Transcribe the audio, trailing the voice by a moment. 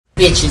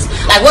bitches.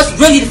 Like, what's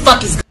really the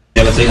fuck is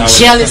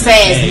jealous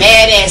ass,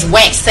 mad ass,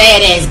 whack,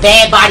 sad ass,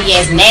 bad body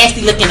ass,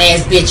 nasty looking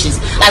ass bitches?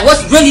 Like,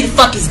 what's really the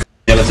fuck is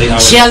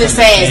jealous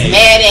ass,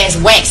 mad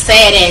ass, whack,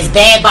 sad ass,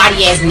 bad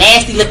body ass,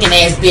 nasty looking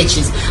ass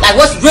bitches? Like,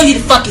 what's really the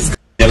fuck is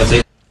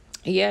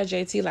Yeah,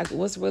 JT, like,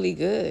 what's really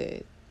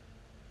good?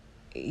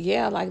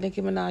 Yeah, like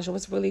Nicki Minaj,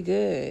 what's really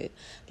good?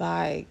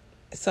 Like,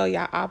 so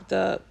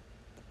y'all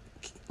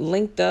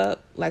linked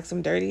up like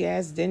some dirty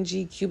ass,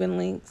 dingy Cuban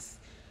links,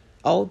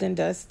 old and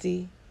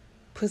dusty,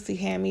 pussy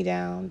hand me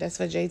down. That's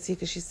for JT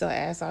because she still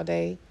ass all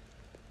day.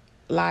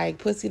 Like,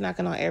 pussy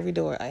knocking on every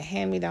door. A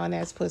hand me down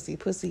ass pussy.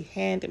 Pussy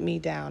hand me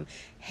down.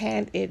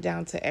 Hand it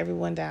down to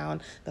everyone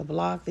down the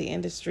block, the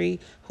industry,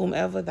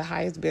 whomever the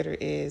highest bidder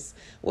is.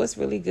 What's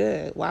really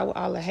good? Why would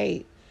all the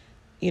hate?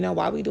 You know,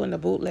 why we doing the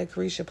bootleg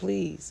Carisha,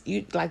 please?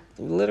 You, like,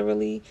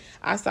 literally,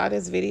 I saw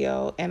this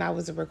video and I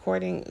was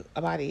recording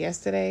about it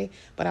yesterday,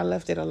 but I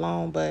left it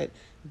alone. But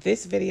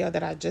this video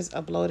that I just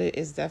uploaded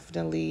is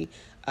definitely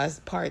a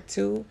part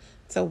 2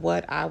 to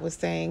what I was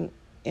saying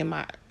in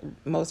my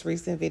most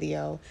recent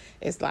video.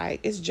 It's like,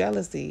 it's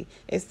jealousy.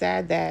 It's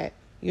sad that,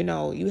 you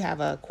know, you have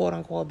a quote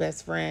unquote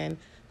best friend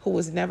who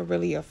was never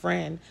really a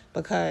friend,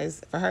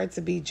 because for her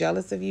to be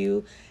jealous of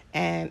you,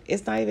 and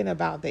it's not even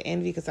about the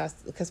envy,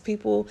 because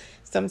people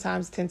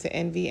sometimes tend to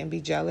envy and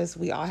be jealous.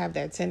 We all have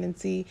that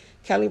tendency.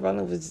 Kelly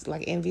Rowland was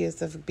like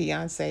envious of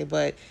Beyonce,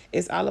 but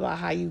it's all about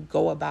how you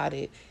go about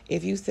it.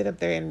 If you sit up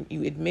there and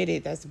you admit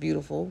it, that's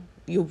beautiful.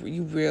 You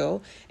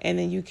real, and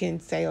then you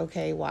can say,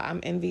 okay, well, I'm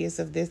envious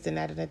of this and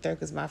that and the third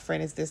because my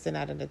friend is this and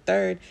that and the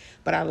third,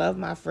 but I love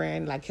my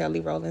friend, like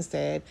Kelly Rowland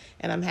said,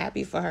 and I'm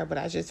happy for her, but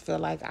I just feel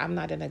like I'm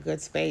not in a good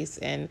space,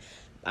 and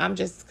I'm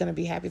just going to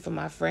be happy for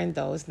my friend,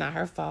 though. It's not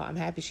her fault. I'm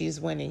happy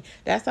she's winning.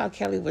 That's how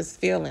Kelly was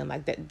feeling.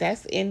 Like,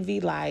 that's envy,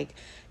 like,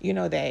 you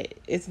know, that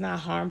it's not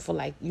harmful.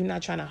 Like, you're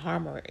not trying to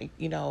harm her,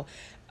 you know,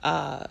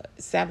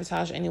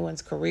 sabotage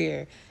anyone's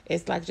career.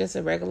 It's like just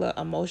a regular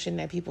emotion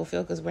that people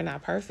feel because we're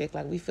not perfect.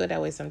 Like, we feel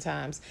that way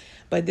sometimes.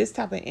 But this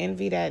type of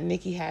envy that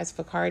Nicki has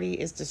for Cardi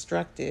is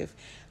destructive.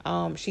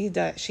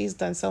 She's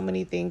done so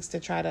many things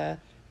to try to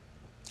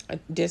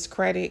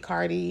discredit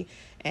Cardi,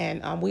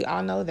 and we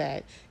all know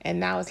that. And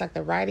now it's like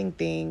the writing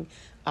thing.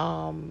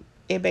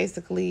 It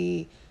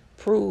basically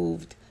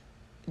proved,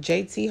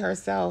 JT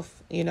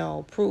herself, you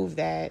know, proved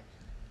that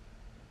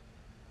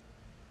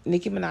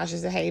Nicki Minaj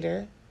is a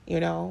hater. You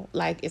know,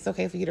 like, it's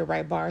okay for you to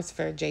write bars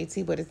for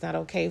JT, but it's not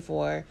okay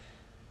for,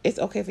 it's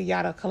okay for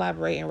y'all to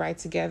collaborate and write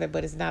together,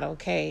 but it's not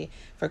okay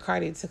for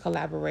Cardi to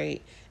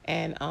collaborate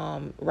and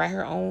write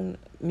her own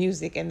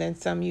music, and then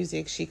some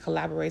music she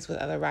collaborates with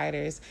other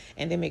writers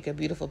and they make a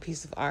beautiful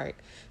piece of art.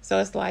 So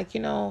it's like,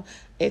 you know,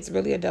 it's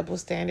really a double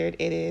standard.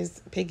 It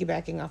is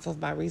piggybacking off of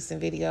my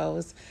recent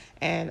videos,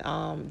 and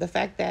the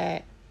fact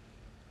that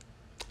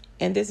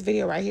in this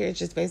video right here, it's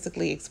just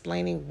basically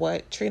explaining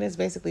what Trina's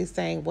basically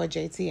saying, what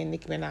JT and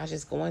Nicki Minaj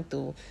is going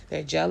through.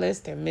 They're jealous.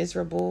 They're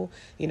miserable.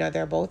 You know,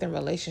 they're both in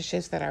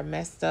relationships that are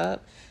messed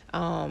up.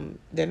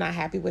 They're not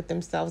happy with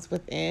themselves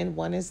within.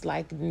 One is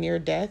like near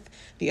death.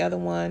 The other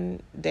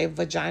one, their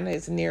vagina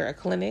is near a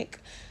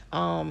clinic.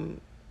 And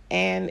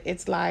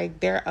it's like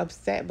they're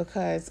upset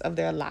because of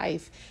their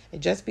life.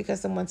 Just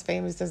because someone's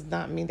famous does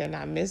not mean they're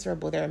not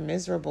miserable. They're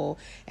miserable.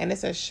 And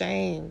it's a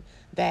shame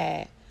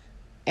that...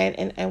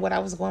 And what I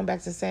was going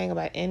back to saying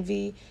about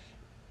envy,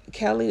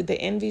 Kelly, the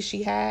envy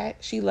she had,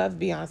 she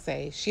loved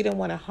Beyonce. She didn't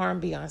want to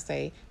harm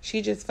Beyonce.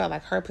 She just felt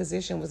like her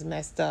position was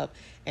messed up.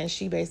 And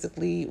she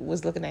basically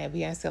was looking at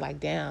Beyonce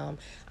like, damn,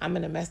 I'm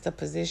in a messed up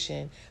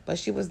position. But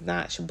she was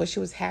not, but she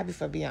was happy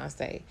for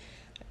Beyonce.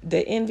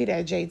 The envy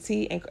that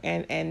JT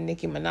and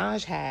Nicki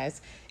Minaj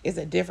has is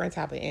a different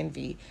type of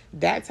envy.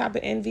 That type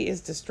of envy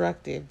is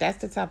destructive. That's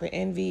the type of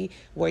envy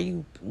where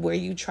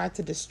you try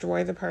to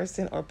destroy the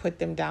person or put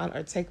them down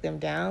or take them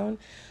down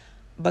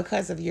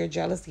because of your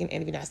jealousy and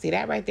envy. Now, see,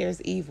 that right there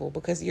is evil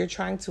because you're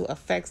trying to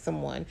affect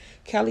someone.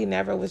 Kelly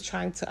never was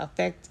trying to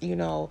affect, you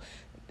know,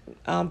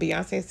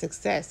 Beyonce's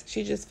success.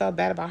 She just felt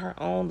bad about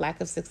her own lack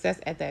of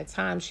success at that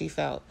time, she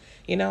felt,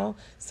 you know.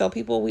 So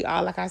people, we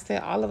all, like I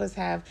said, all of us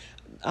have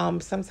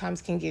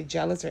sometimes can get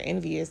jealous or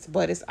envious,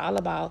 but it's all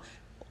about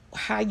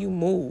how you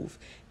move.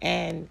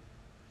 And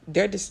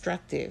they're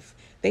destructive.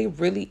 They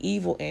really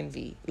evil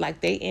envy. Like,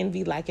 they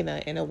envy like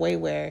in a way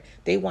where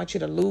they want you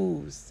to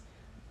lose.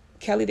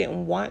 Kelly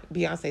didn't want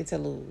Beyonce to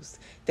lose.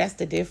 That's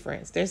the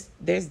difference.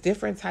 There's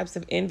different types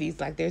of envies.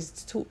 Like,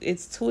 it's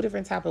two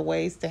different type of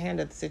ways to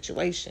handle the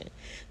situation.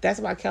 That's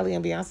why Kelly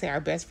and Beyonce are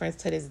best friends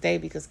to this day,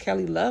 because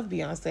Kelly loved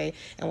Beyonce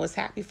and was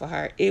happy for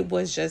her. It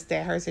was just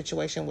that her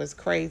situation was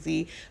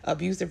crazy,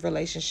 abusive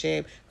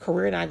relationship,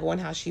 career not going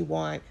how she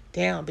want.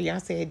 Damn,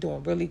 Beyonce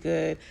doing really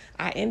good.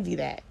 I envy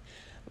that.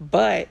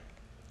 But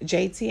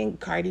JT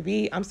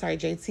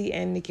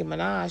and Nicki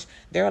Minaj,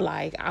 they're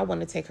like, I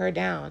want to take her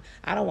down.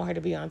 I don't want her to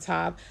be on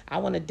top. I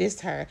want to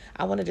diss her.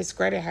 I want to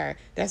discredit her.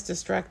 That's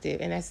destructive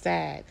and that's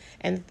sad.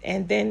 And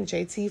then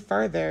JT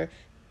further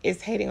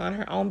is hating on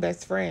her own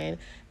best friend.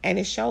 And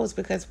it shows,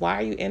 because why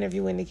are you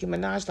interviewing Nicki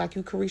Minaj like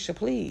you Carisha,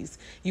 please?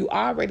 You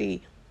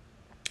already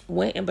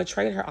went and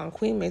betrayed her on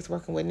Queen Mix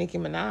working with Nicki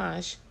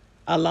Minaj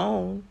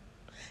alone.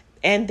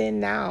 And then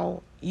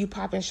now you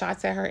popping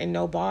shots at her in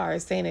no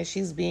bars saying that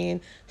she's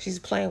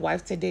playing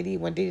wife to Diddy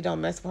when Diddy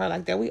don't mess with her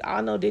like that. We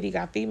all know Diddy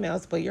got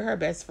females, but you're her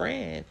best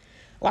friend.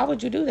 Why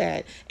would you do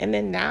that? And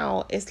then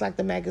now it's like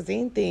the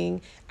magazine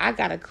thing. I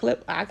got a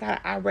clip.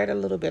 I read a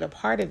little bit of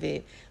part of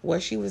it where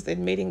she was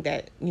admitting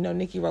that,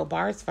 Nicki wrote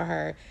bars for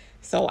her.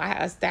 So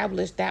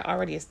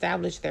already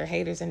established their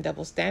haters and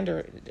double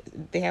standard.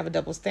 They have a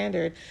double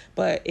standard,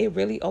 but it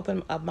really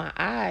opened up my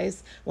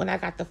eyes when I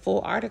got the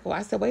full article.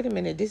 I said, wait a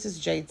minute, this is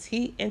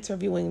JT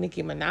interviewing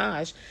Nicki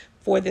Minaj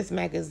for this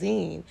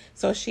magazine.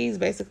 So she's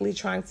basically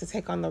trying to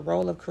take on the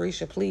role of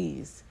Carisha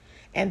Please.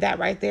 And that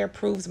right there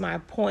proves my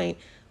point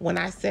when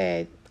I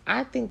said,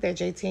 I think that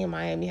JT and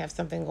Miami have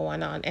something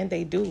going on, and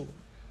they do.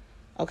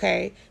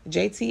 Okay?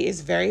 JT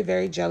is very,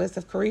 very jealous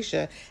of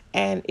Carisha.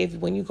 And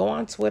when you go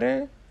on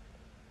Twitter,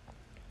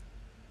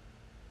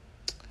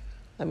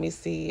 let me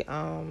see.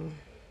 Let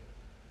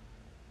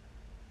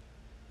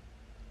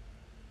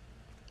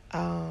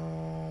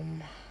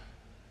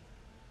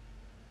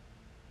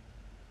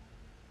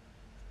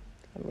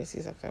me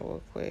see something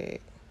real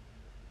quick.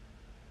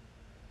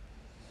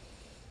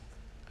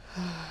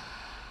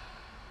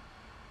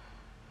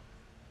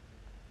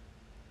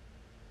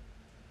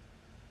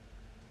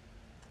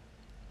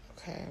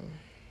 Okay.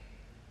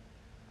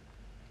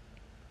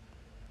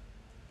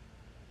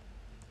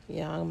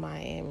 Young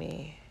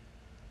Miami.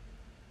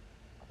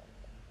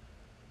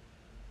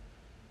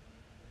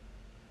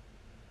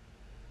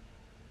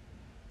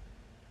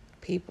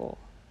 People.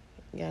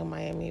 Young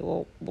Miami.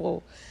 Well,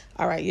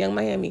 all right, Young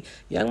Miami.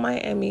 Young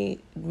Miami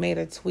made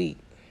a tweet.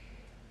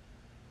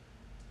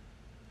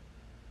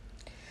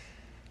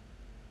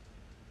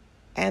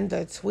 And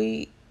the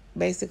tweet,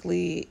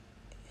 basically,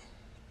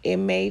 it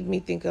made me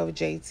think of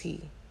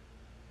JT.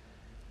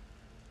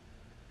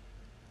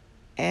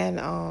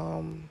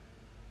 And,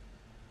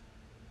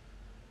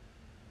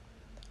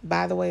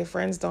 by the way,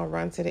 friends don't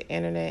run to the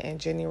internet and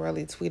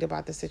genuinely tweet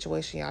about the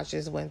situation y'all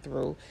just went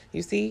through.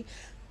 You see?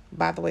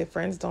 By the way,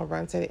 friends don't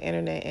run to the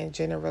internet and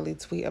generally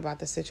tweet about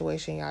the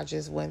situation y'all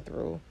just went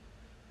through.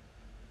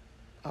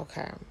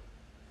 Okay.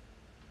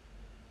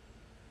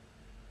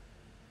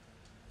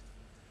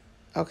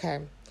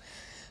 Okay.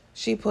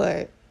 She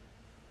put,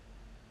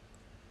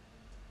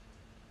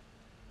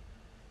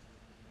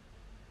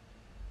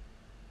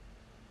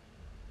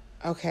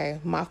 okay,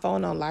 my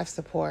phone on life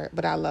support,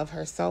 but I love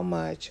her so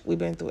much. We've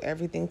been through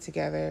everything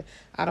together.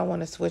 I don't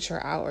want to switch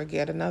her out or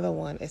get another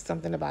one. It's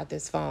something about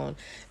this phone.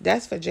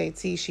 That's for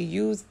JT.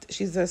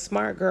 She's a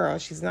smart girl.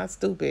 She's not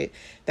stupid.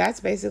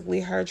 That's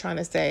basically her trying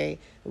to say,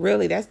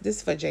 really,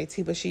 this for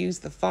JT, but she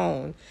used the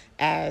phone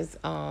as,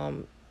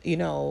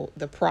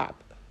 the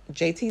prop.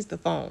 JT's the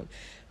phone.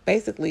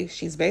 Basically,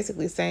 she's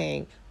basically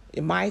saying,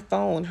 my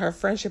phone, her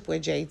friendship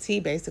with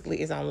JT basically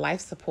is on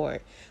life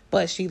support,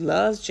 but she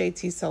loves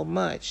JT so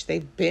much.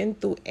 They've been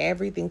through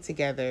everything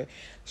together.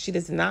 She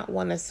does not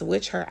want to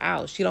switch her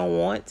out. She don't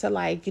want to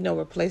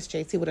replace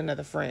JT with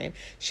another friend.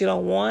 She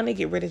don't want to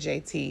get rid of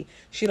JT.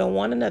 She don't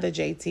want another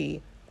JT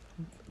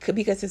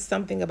because it's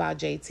something about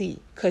JT,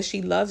 because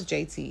she loves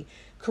JT.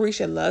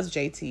 Carisha loves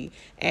JT,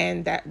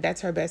 and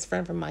that's her best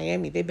friend from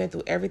Miami. They've been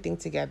through everything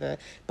together,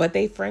 but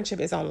their friendship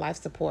is on life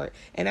support.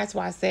 And that's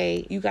why I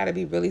say you got to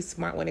be really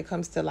smart when it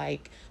comes to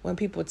when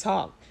people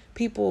talk.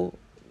 People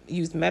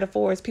use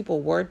metaphors,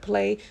 people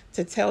wordplay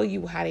to tell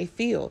you how they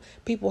feel.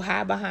 People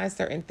hide behind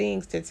certain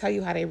things to tell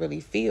you how they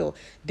really feel.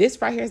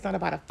 This right here is not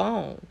about a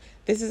phone.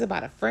 This is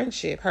about a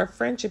friendship. Her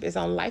friendship is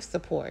on life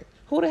support.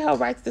 Who the hell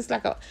writes this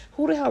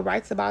who the hell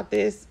writes about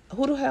this?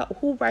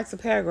 Who writes a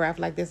paragraph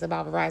like this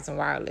about Verizon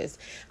Wireless?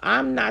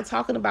 I'm not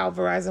talking about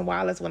Verizon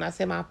Wireless when I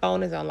say my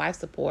phone is on life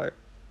support.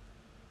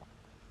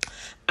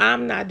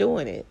 I'm not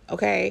doing it,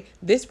 okay?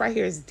 This right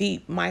here is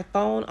deep. My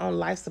phone on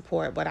life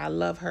support, but I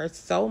love her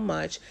so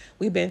much.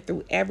 We've been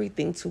through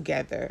everything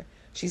together.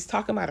 She's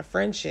talking about a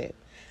friendship.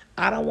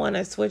 I don't want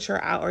to switch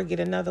her out or get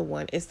another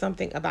one. It's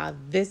something about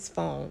this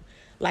phone.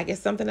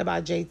 It's something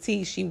about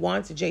JT. She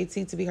wants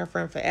JT to be her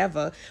friend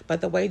forever.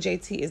 But the way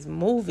JT is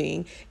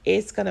moving,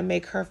 it's going to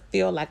make her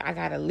feel like I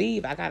got to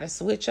leave. I got to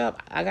switch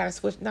up.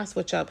 Not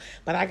switch up,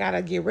 but I got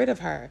to get rid of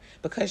her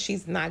because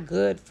she's not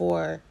good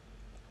for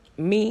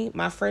me,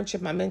 my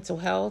friendship, my mental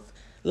health.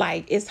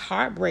 It's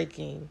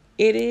heartbreaking.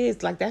 It is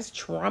that's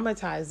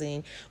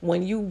traumatizing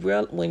when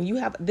you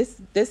have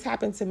this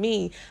happened to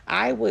me.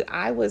 I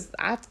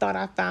thought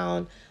I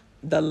found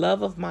the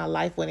love of my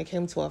life when it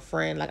came to a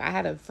friend. I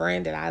had a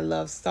friend that I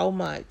loved so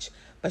much,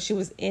 but she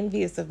was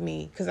envious of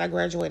me because I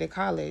graduated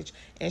college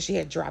and she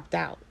had dropped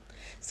out.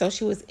 So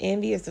she was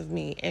envious of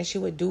me, and she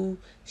would do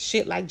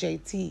shit like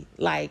JT,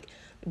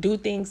 do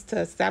things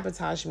to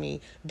sabotage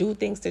me, do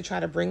things to try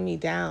to bring me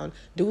down,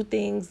 do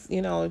things,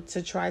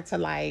 to try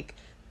to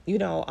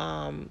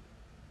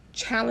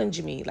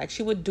challenge me.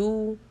 She would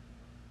do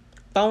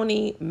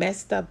phony,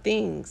 messed up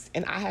things.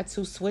 And I had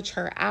to switch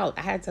her out.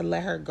 I had to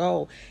let her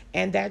go.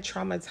 And that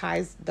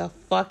traumatized the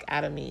fuck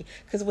out of me.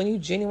 Because when you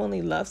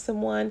genuinely love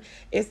someone,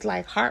 it's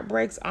like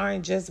heartbreaks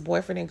aren't just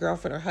boyfriend and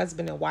girlfriend or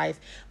husband and wife.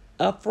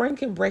 A friend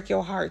can break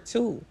your heart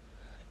too.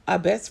 A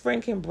best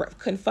friend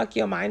can fuck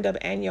your mind up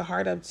and your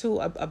heart up too.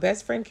 A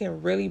best friend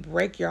can really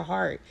break your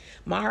heart.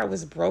 My heart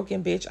was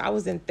broken, bitch. I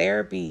was in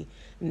therapy,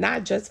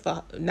 not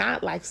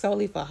like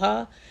solely for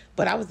her,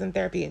 but I was in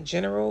therapy in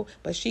general.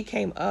 But she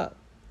came up.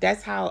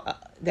 That's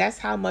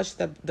how much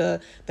the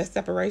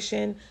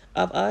separation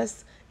of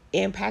us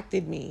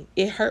impacted me.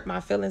 It hurt my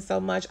feelings so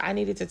much. I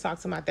needed to talk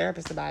to my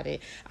therapist about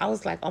it. I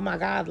was like, oh my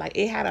God, like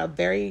it had a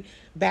very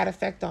bad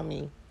effect on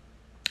me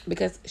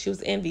because she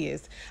was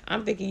envious.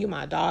 I'm thinking, you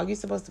my dog, you're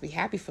supposed to be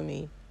happy for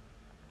me.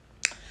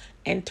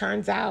 And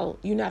turns out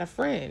you're not a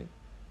friend.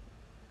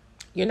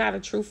 You're not a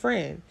true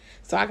friend.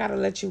 So I gotta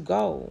let you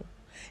go.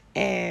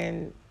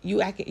 And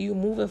you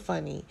moving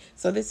funny.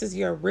 So this is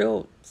your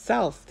real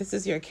self. This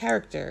is your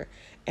character.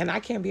 And I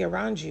can't be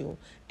around you.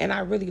 And I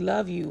really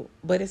love you.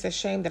 But it's a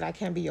shame that I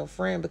can't be your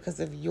friend because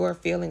of your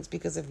feelings,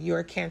 because of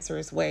your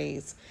cancerous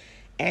ways.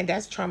 And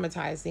that's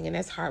traumatizing and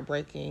that's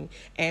heartbreaking.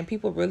 And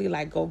people really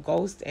like go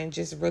ghost and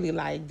just really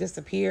like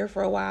disappear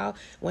for a while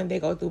when they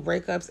go through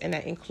breakups. And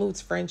that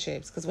includes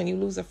friendships. Because when you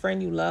lose a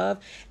friend you love,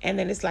 and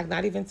then it's like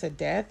not even to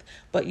death,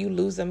 but you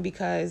lose them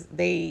because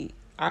they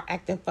are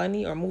acting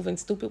funny or moving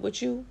stupid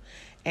with you.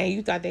 And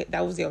you thought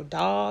that was your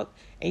dog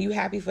and you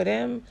happy for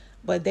them,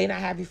 but they not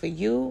happy for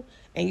you.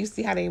 And you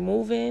see how they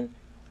moving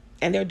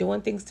and they're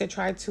doing things to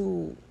try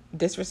to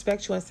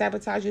disrespect you and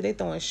sabotage you. They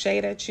throwing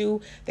shade at you.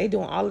 They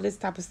doing all of this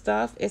type of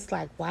stuff. It's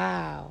like,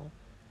 wow.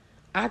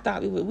 I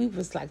thought we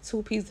was like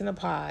two peas in a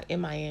pod in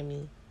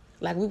Miami.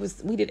 Like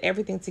we did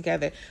everything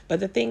together.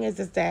 But the thing is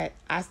that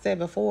I said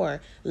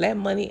before, let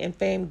money and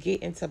fame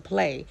get into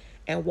play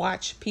and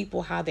watch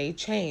people how they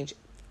change.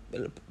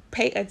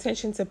 Pay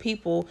attention to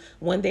people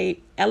when they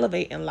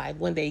elevate in life,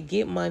 when they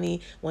get money,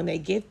 when they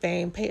get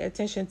fame. Pay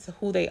attention to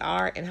who they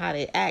are and how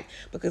they act,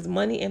 because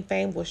money and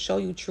fame will show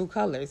you true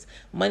colors.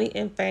 Money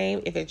and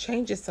fame, if it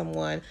changes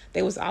someone,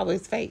 they was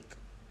always fake.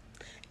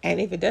 And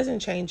if it doesn't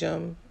change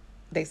them,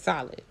 they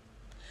solid.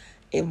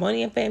 If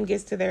money and fame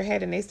gets to their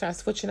head and they start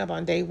switching up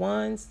on day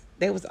ones,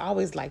 they was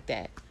always like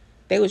that.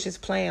 They was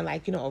just playing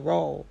like, a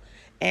role.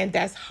 And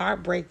that's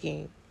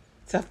heartbreaking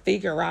to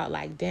figure out,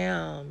 like,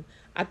 damn,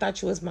 I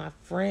thought you was my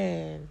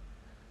friend,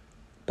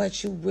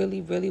 but you really,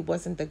 really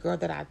wasn't the girl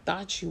that I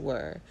thought you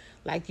were.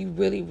 Like, you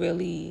really,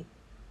 really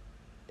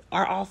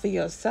are all for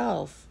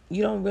yourself.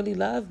 You don't really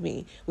love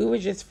me. We were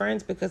just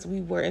friends because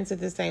we were into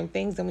the same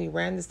things and we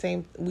ran the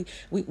same.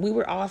 We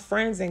were all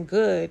friends and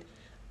good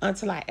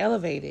until I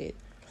elevated.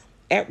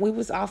 We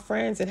was all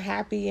friends and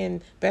happy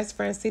and best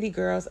friend city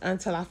girls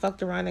until I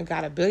fucked around and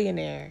got a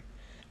billionaire.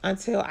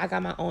 Until I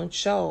got my own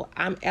show.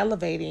 I'm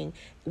elevating.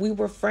 We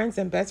were friends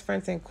and best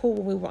friends and cool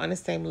when we were on the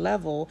same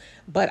level,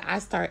 but I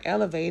start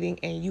elevating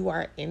and you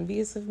are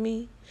envious of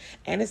me.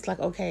 And it's like,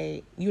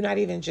 okay, you're not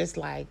even just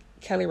like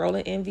Kelly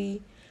Rowland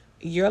envy.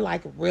 You're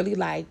like really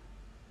like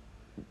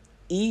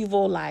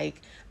evil,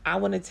 like I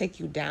want to take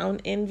you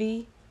down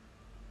envy.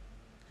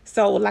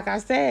 So like I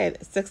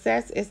said,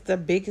 success is the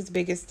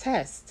biggest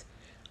test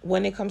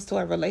when it comes to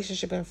a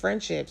relationship and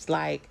friendships.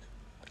 Like,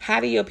 how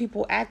do your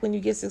people act when you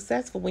get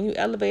successful? When you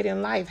elevate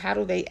in life, how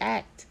do they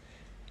act?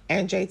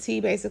 And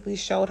JT basically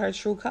showed her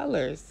true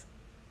colors.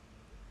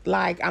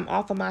 Like, I'm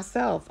off of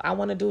myself. I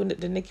want to do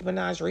the Nicki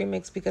Minaj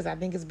remix because I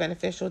think it's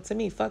beneficial to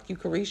me. Fuck you,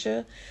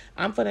 Carisha.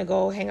 I'm going to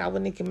go hang out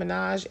with Nicki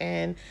Minaj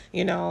and,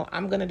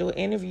 I'm going to do an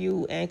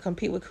interview and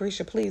compete with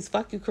Carisha. Please,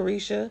 fuck you,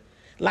 Carisha.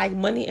 Like,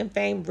 money and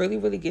fame really,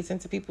 really gets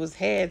into people's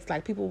heads.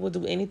 Like, people will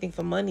do anything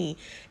for money.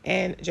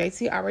 And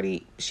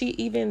she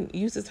even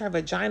uses her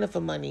vagina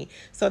for money.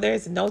 So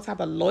there's no type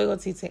of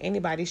loyalty to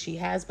anybody she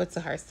has but to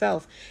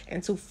herself.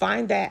 And to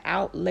find that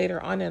out later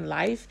on in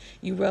life,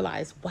 you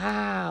realize,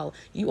 wow,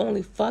 you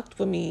only fucked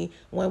with me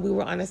when we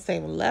were on the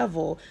same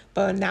level.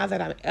 But now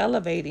that I'm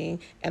elevating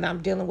and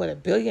I'm dealing with a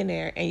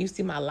billionaire and you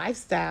see my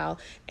lifestyle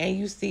and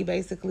you see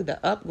basically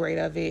the upgrade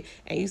of it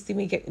and you see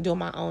me doing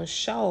my own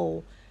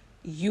show,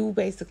 you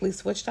basically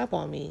switched up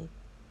on me.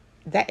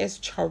 That is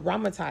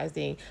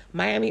traumatizing.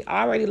 Miami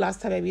already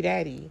lost her baby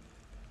daddy.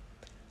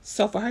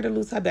 So for her to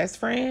lose her best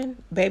friend,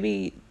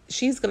 baby,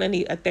 she's going to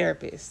need a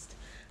therapist.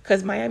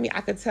 Because Miami, I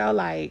could tell,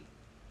 like,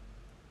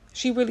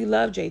 she really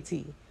loved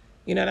JT.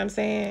 You know what I'm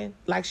saying?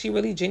 Like, she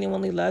really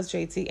genuinely loves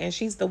JT. And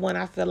she's the one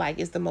I feel like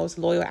is the most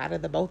loyal out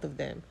of the both of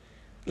them.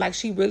 Like,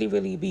 she really,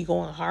 really be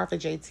going hard for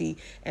JT.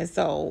 And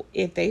so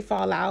if they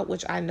fall out,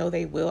 which I know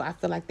they will, I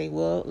feel like they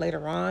will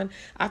later on,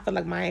 I feel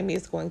like Miami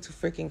is going to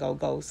freaking go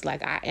ghost.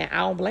 Like, I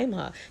don't blame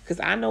her because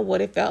I know what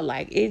it felt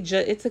like.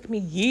 It took me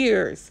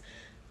years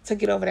to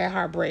get over that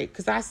heartbreak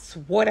because I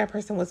swore that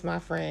person was my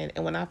friend.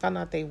 And when I found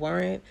out they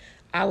weren't,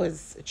 I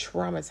was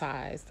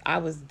traumatized. I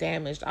was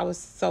damaged. I was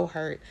so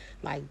hurt.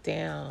 Like,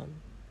 damn.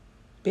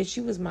 Bitch,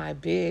 you was my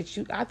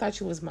bitch. I thought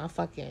you was my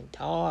fucking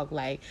dog.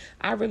 Like,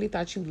 I really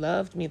thought you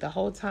loved me the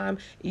whole time.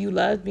 You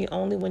loved me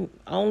only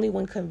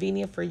when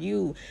convenient for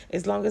you.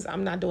 As long as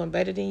I'm not doing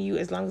better than you,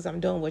 as long as I'm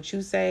doing what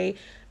you say,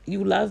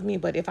 you love me.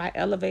 But if I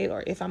elevate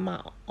or if I'm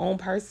my own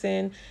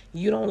person,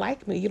 you don't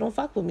like me. You don't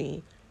fuck with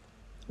me,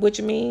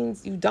 which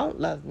means you don't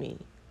love me.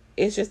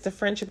 It's just a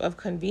friendship of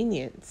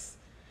convenience.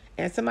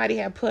 And somebody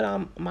had put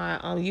on my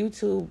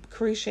YouTube,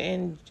 Carisha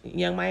and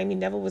Young Miami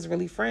never was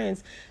really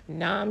friends.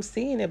 Now I'm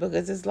seeing it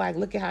because it's like,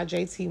 look at how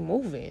JT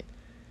moving.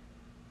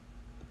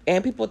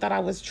 And people thought I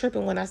was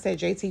tripping when I said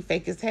JT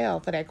fake as hell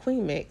for that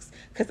Queen mix,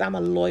 because I'm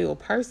a loyal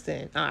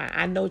person.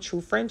 I know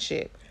true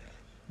friendship.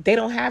 They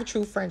don't have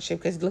true friendship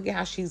because look at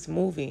how she's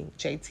moving,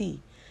 JT.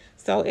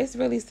 So it's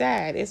really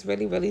sad. It's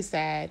really, really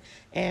sad.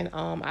 And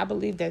I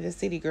believe that the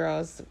City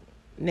Girls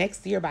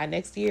by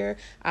next year,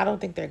 I don't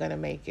think they're going to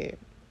make it.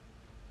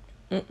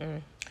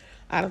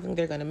 I don't think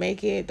they're going to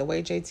make it. The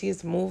way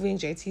JT's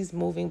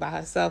moving by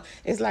herself.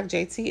 It's like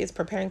JT is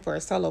preparing for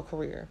a solo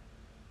career.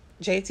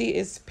 JT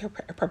is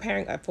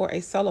preparing for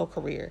a solo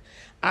career.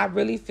 I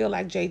really feel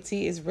like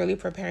JT is really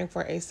preparing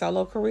for a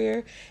solo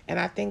career. And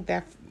I think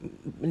that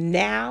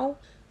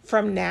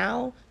from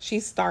now,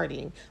 she's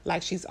starting.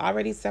 Like, she's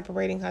already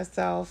separating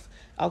herself.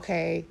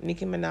 Okay,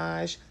 Nicki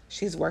Minaj,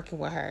 she's working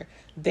with her.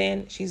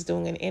 Then she's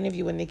doing an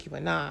interview with Nicki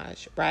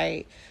Minaj,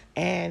 right?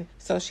 And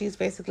so she's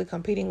basically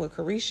competing with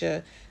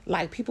Carisha.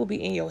 Like, people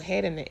be in your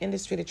head in the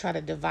industry to try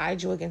to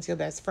divide you against your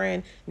best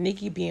friend,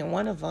 Nicki being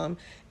one of them.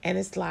 And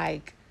it's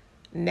like,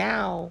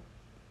 now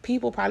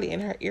people probably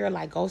in her ear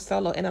like, go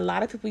solo. And a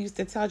lot of people used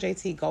to tell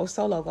JT, go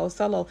solo, go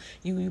solo.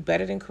 You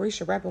better than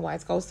Carisha rapping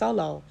wise, go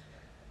solo.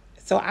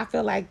 So I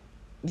feel like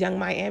Young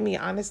Miami,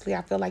 honestly,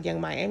 I feel like Young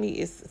Miami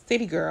is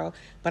City Girl,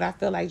 but I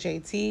feel like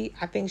JT,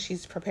 I think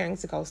she's preparing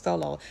to go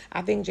solo.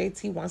 I think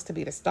JT wants to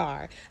be the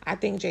star. I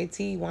think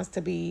JT wants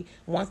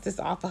this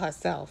all for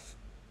herself.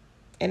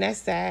 And that's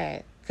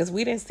sad, because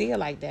we didn't see it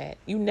like that.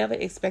 You never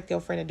expect your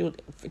friend to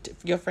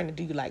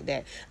do you like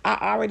that.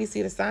 I already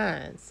see the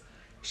signs.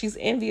 She's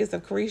envious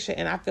of Carisha,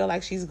 and I feel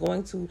like she's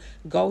going to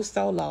go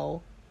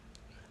solo.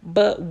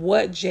 But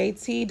what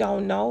JT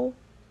don't know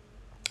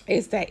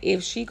is that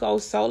if she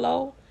goes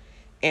solo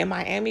and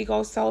Miami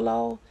goes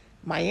solo,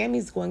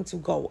 Miami's going to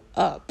go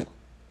up.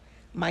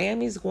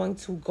 Miami's going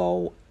to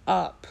go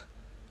up.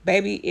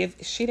 Baby,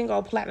 if she didn't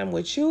go platinum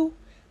with you,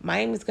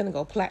 Miami's going to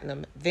go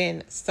platinum,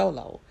 then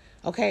solo.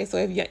 Okay, so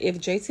if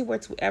JT were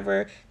to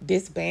ever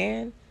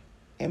disband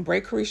and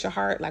break Carisha's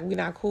heart, like, we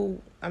not cool,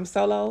 I'm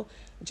solo,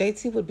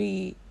 JT would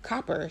be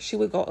copper. She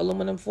would go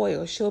aluminum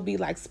foil. She'll be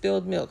like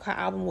spilled milk. Her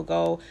album would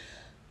go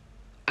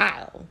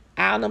aisle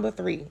number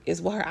 3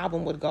 is what her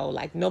album would go.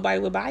 Like, nobody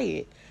would buy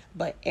it,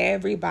 but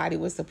everybody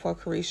would support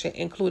Carisha,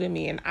 including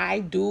me. And I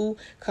do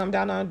come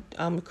down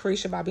on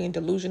Carisha by being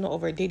delusional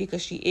over Diddy,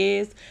 because she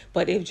is.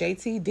 But if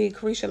JT did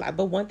Carisha,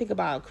 but one thing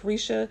about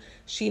Carisha,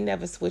 she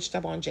never switched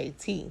up on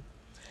JT.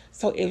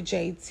 So if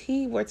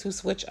JT were to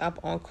switch up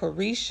on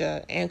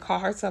Carisha and call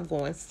herself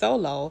going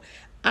solo,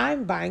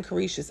 I'm buying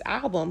Carisha's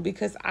album,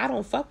 because I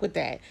don't fuck with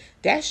that.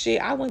 That shit,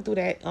 I went through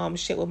that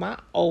shit with my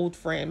old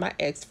friend, my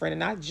ex-friend,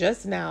 and I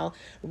just now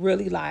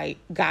really like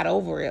got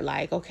over it.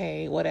 Like,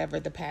 okay, whatever,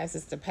 the past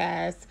is the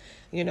past,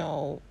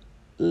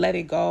 let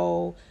it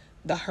go.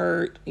 The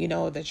hurt,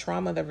 the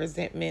trauma, the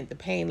resentment, the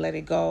pain, let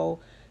it go.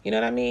 You know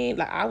what I mean?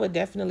 Like, I would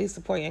definitely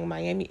support Young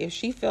Miami if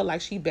she feel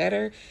like she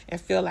better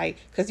and feel like,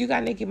 because you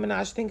got Nicki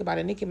Minaj. Think about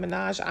it. Nicki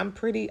Minaj,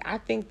 I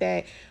think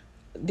that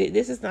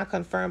this is not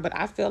confirmed, but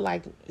I feel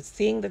like,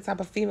 seeing the type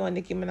of female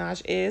Nicki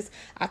Minaj is,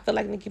 I feel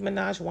like Nicki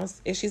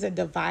Minaj she's a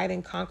divide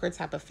and conquer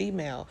type of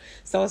female.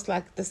 So it's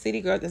like the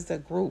City Girls is a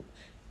group.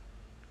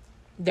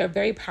 They're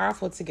very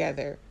powerful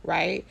together,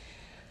 right?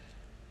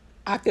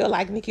 I feel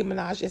like Nicki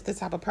Minaj is the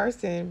type of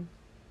person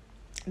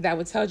that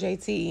would tell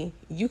JT,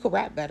 you could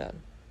rap better.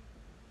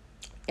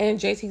 And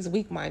JT's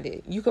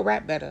weak-minded. You could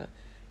rap better.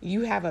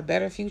 You have a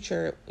better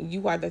future.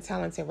 You are the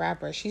talented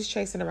rapper. She's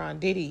chasing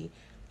around Diddy.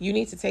 You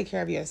need to take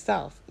care of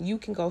yourself. You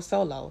can go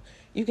solo.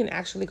 You can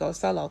actually go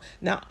solo.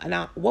 Now,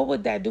 what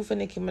would that do for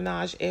Nicki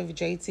Minaj if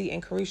JT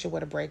and Carisha were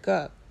to break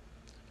up?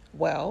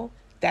 Well,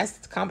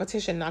 that's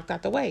competition knocked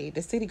out the way.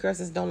 The City Girls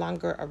is no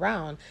longer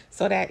around.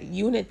 So that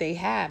unit they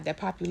have, that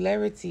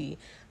popularity,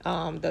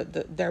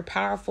 their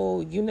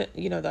powerful unit,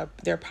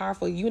 their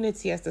powerful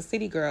unity as the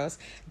City Girls,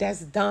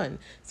 that's done.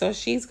 So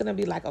she's gonna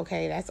be like,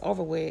 okay, that's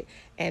over with.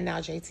 And now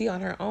JT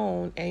on her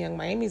own and Young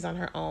Miami's on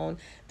her own.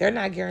 They're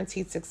not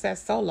guaranteed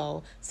success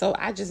solo. So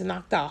I just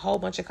knocked out a whole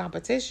bunch of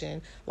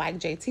competition. Like,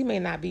 JT may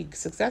not be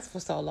successful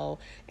solo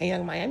and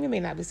Young Miami may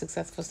not be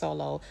successful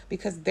solo,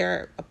 because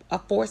they're a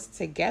force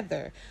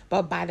together.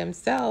 But by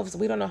themselves,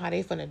 we don't know how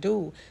they're gonna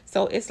do.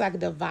 So it's like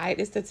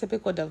it's the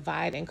typical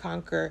divide and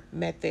conquer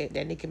method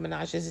that Nicki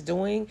Minaj is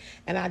doing.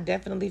 And I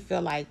definitely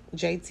feel like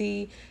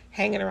JT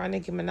hanging around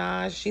Nicki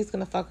Minaj, she's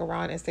gonna fuck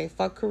around and say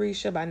fuck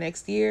Carisha by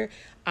next year.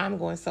 I'm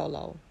going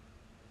solo.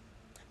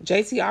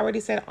 JT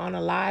already said on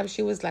a live,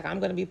 she was like, I'm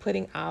gonna be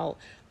putting out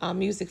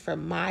music for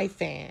my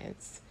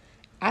fans.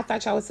 I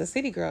thought y'all was the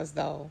City Girls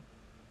though.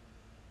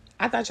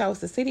 I thought y'all was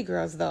the city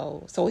girls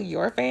though. So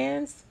your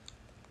fans,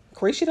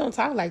 Carisha don't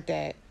talk like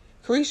that.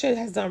 Carisha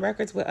has done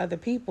records with other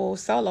people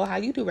solo. How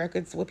you do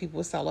records with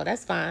people solo,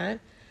 that's fine.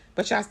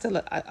 But y'all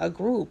still a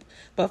group.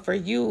 But for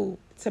you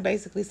to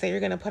basically say you're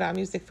going to put out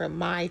music for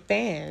my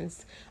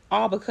fans,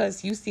 all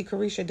because you see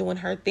Carisha doing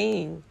her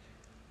thing,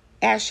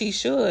 as she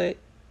should,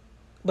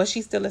 but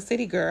she's still a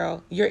city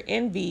girl. Your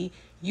envy,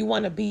 you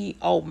want to be,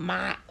 oh,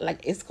 my,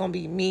 like, it's going to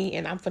be me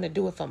and I'm going to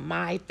do it for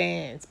my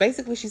fans.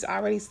 Basically, she's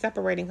already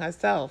separating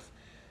herself.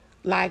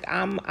 Like,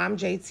 I'm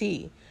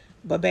JT.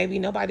 But, baby,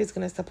 nobody's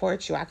going to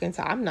support you. I can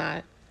tell I'm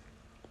not.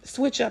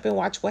 Switch up and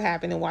watch what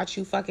happened and watch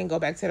you fucking go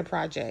back to the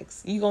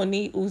projects. You gonna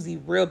need Uzi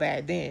real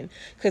bad then.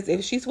 Because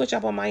if she switch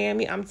up on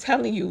Miami, I'm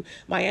telling you,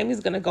 Miami's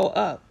gonna go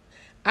up.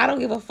 I don't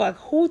give a fuck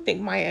who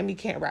think Miami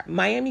can't rap.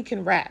 Miami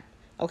can rap,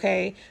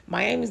 okay?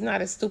 Miami's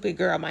not a stupid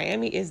girl.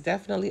 Miami is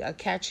definitely a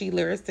catchy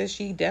lyricist.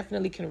 She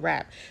definitely can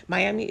rap.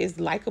 Miami is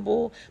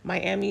likable.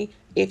 Miami,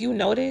 if you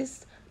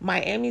notice,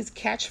 Miami's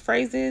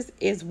catchphrases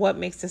is what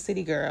makes the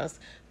city girls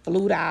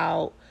flute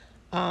out.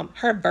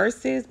 Her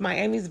verses,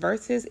 Miami's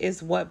verses,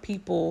 is what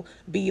people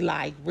be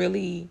like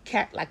really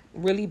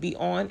really be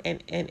on,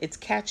 and it's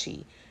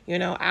catchy. You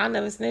know, I'll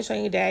never snitch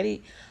on you,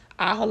 daddy.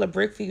 I'll hold a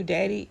brick for you,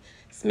 daddy.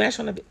 Smash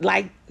on the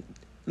like,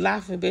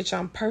 laughing bitch,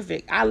 I'm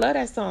perfect. I love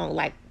that song.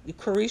 Like,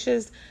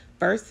 Carisha's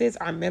verses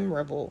are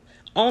memorable.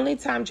 Only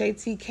time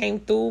JT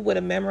came through with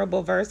a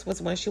memorable verse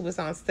was when she was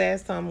on Said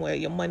Somewhere,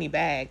 Your Money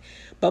Bag.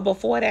 But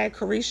before that,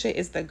 Carisha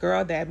is the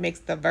girl that makes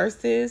the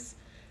verses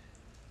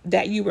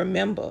that you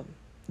remember.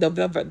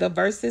 The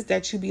verses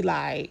that you be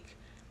like,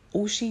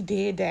 oh, she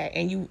did that,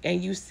 and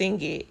you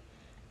sing it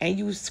and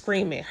you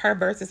scream it. Her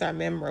verses are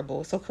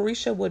memorable. So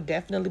Carisha would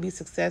definitely be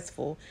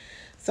successful.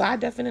 So I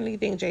definitely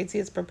think JT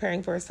is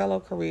preparing for a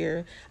solo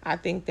career. I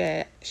think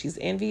that she's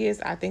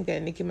envious. I think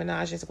that Nicki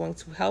Minaj is going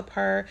to help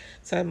her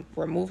to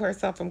remove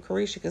herself from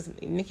Carisha, because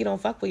Nicki don't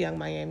fuck with Young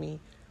Miami.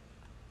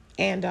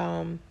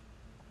 And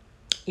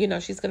you know,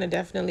 she's going to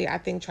definitely, I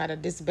think, try to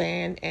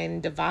disband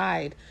and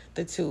divide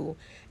the two.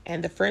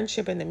 And the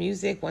friendship and the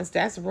music, once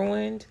that's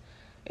ruined,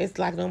 it's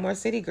like no more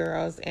city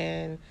girls.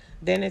 And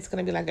then it's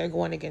going to be like they're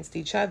going against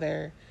each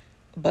other.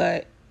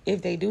 But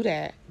if they do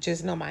that,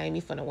 just know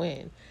Miami finna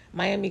win.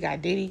 Miami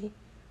got Diddy.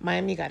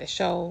 Miami got a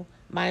show.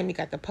 Miami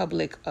got the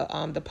public,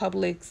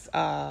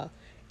 the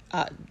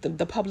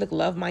public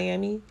love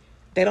Miami.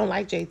 They don't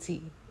like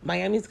JT.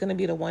 Miami's going to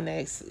be the one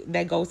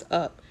that goes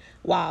up,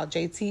 while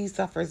JT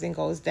suffers and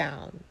goes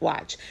down.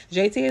 Watch.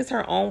 JT is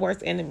her own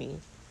worst enemy.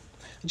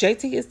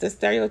 JT is the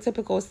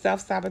stereotypical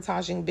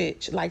self-sabotaging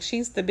bitch. Like,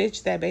 she's the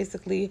bitch that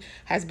basically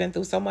has been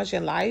through so much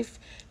in life.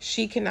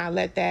 She cannot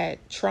let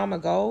that trauma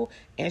go,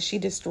 and she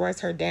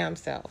destroys her damn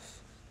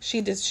self. She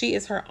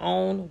is her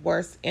own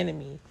worst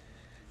enemy.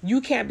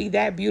 You can't be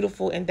that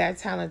beautiful and that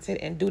talented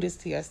and do this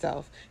to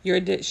yourself.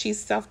 She's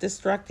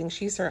self-destructing.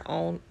 She's her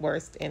own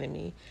worst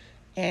enemy.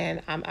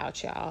 And I'm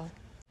out, y'all.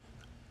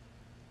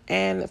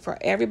 And for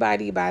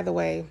everybody, by the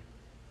way,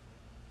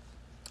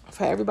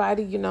 for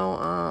everybody, you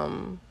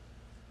know,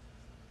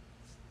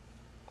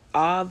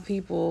 all the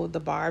people,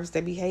 the barbs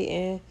that be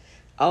hating.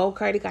 Oh,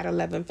 Cardi got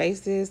 11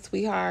 faces,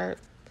 sweetheart.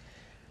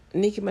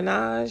 Nicki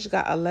Minaj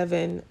got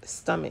 11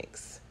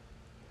 stomachs.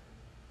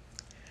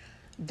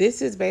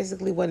 This is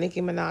basically what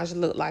Nicki Minaj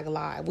looked like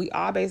live. We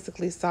all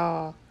basically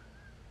saw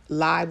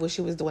live what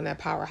she was doing at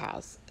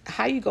Powerhouse.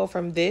 How you go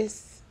from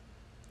this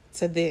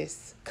to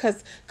this?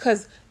 Cause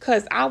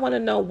I want to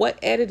know what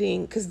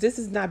editing, because this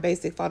is not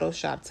basic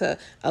Photoshop. To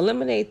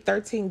eliminate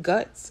 13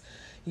 guts,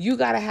 you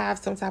got to have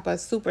some type of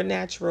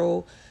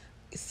supernatural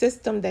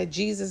system that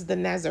Jesus the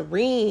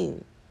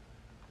Nazarene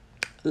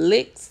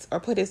licks or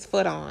put his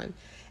foot on,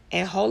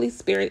 and Holy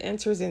Spirit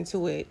enters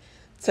into it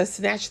to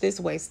snatch this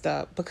waist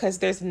up, because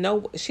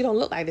she don't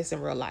look like this in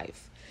real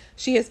life.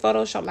 She is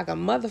photoshopped like a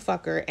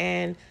motherfucker,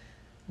 and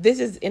this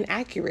is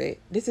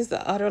inaccurate. This is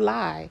the utter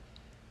lie.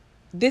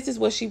 This is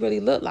what she really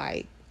looked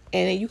like.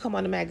 And then you come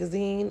on the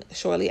magazine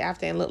shortly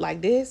after and look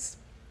like this.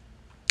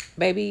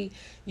 Baby,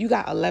 you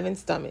got 11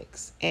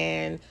 stomachs.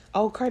 And,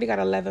 oh, Cardi got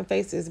 11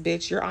 faces,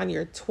 bitch. You're on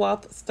your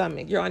 12th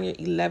stomach. You're on your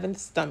 11th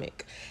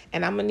stomach.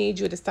 And I'm going to need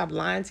you to stop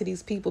lying to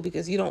these people,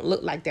 because you don't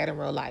look like that in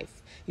real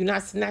life. You're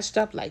not snatched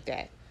up like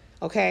that.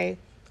 Okay?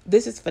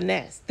 This is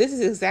finesse. This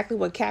is exactly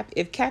what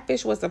if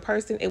Catfish was a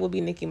person, it would be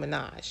Nicki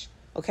Minaj.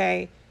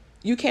 Okay?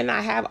 You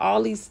cannot have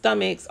all these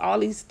stomachs, all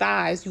these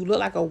thighs. You look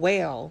like a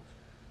whale.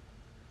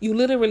 You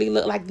literally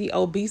look like the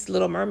obese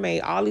Little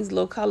Mermaid. All these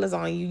little colors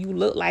on you. You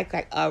look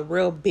like a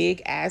real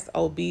big ass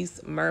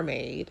obese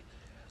mermaid.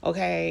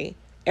 Okay?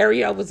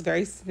 Ariel was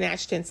very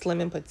snatched and slim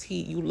and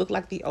petite. You look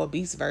like the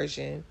obese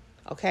version.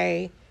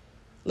 Okay?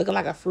 Looking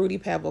like a fruity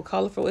pebble.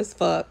 Colorful as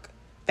fuck.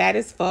 Fat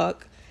as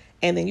fuck.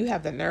 And then you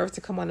have the nerve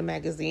to come on the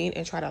magazine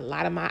and try to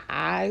lie to my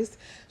eyes,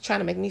 trying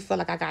to make me feel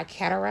like I got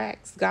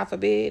cataracts, God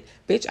forbid.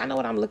 Bitch, I know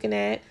what I'm looking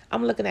at.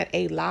 I'm looking at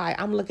a lie.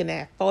 I'm looking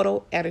at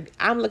photo edit.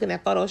 I'm looking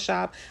at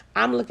Photoshop.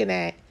 I'm looking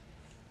at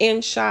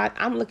InShot.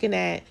 I'm looking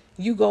at,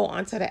 you go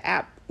onto the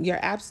app, your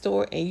app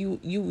store, and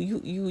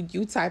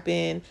you type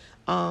in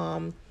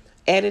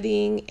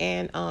editing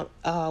and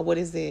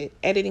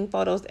editing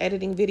photos,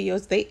 editing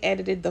videos. They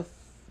edited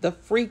the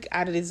freak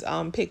out of this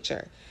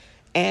picture.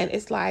 And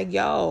it's like,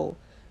 yo,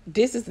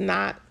 this is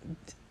not,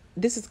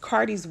 this is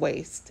Cardi's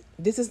waist.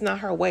 This is not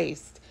her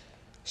waist.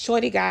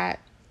 Shorty got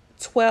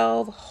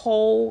 12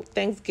 whole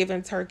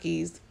Thanksgiving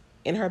turkeys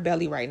in her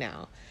belly right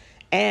now.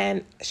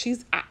 And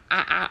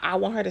I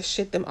want her to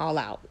shit them all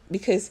out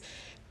because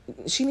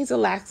she needs a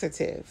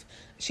laxative.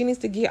 She needs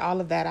to get all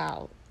of that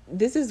out.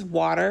 This is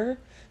water.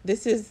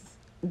 This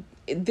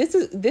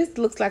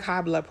looks like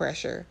high blood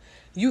pressure.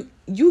 You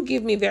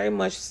give me very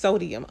much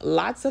sodium.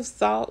 Lots of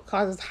salt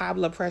causes high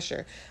blood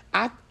pressure.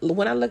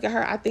 When I look at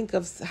her, I think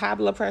of high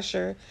blood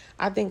pressure.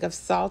 I think of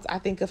salt. I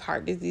think of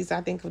heart disease.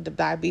 I think of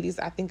diabetes.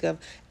 I think of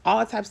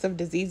all types of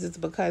diseases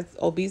because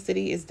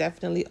obesity is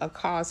definitely a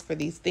cause for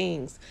these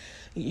things.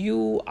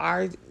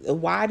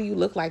 Why do you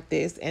look like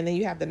this? And then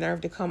you have the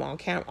nerve to come on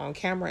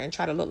camera and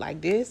try to look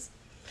like this.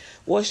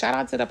 Well, shout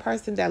out to the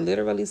person that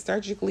literally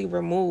surgically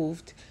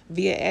removed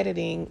via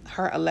editing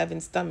her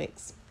 11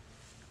 stomachs.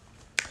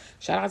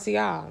 Shout out to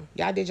y'all.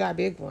 Y'all did y'all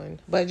big one.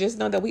 But just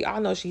know that we all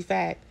know she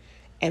fat.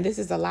 And this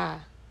is a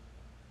lie.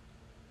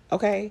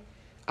 Okay?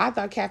 I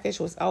thought catfish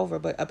was over.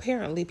 But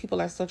apparently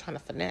people are still trying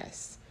to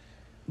finesse.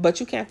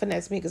 But you can't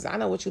finesse me because I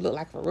know what you look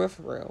like for real,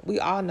 for real. We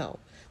all know.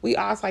 We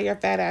all saw your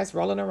fat ass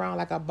rolling around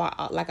like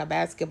a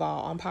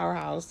basketball on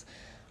Powerhouse.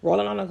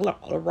 Rolling on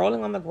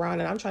the ground,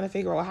 and I'm trying to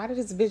figure out, how did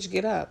this bitch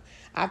get up?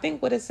 I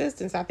think with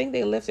assistance. I think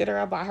they lifted her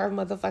up by her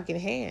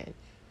motherfucking hand.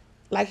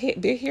 Like, here,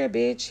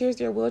 bitch, here's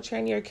your wheelchair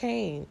and your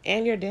cane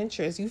and your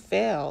dentures. You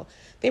fell.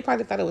 They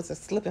probably thought it was a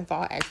slip and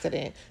fall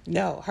accident.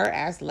 No, her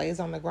ass lays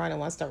on the ground and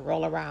wants to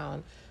roll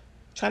around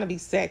trying to be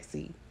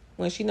sexy.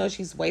 When she knows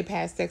she's way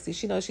past sexy.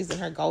 She knows she's in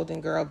her golden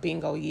girl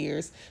bingo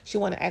years. She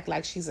want to act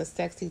like she's a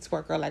sexy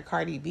twerker like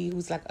Cardi B,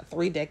 who's like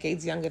 3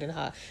 decades younger than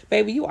her.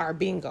 Baby, you are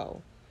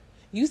bingo.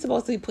 You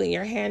supposed to be putting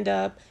your hand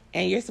up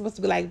and you're supposed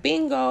to be like,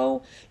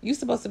 bingo. You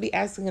supposed to be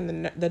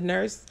asking the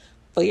nurse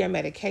for your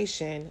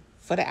medication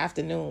for the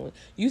afternoon.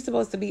 You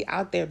supposed to be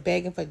out there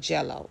begging for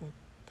Jell-O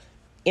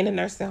in a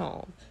nursing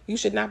home. You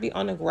should not be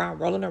on the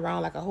ground rolling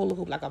around like a hula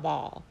hoop, like a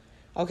ball.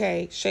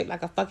 Okay? Shaped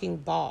like a fucking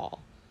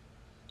ball.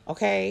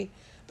 Okay?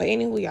 But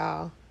anywho,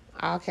 y'all,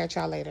 I'll catch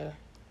y'all later.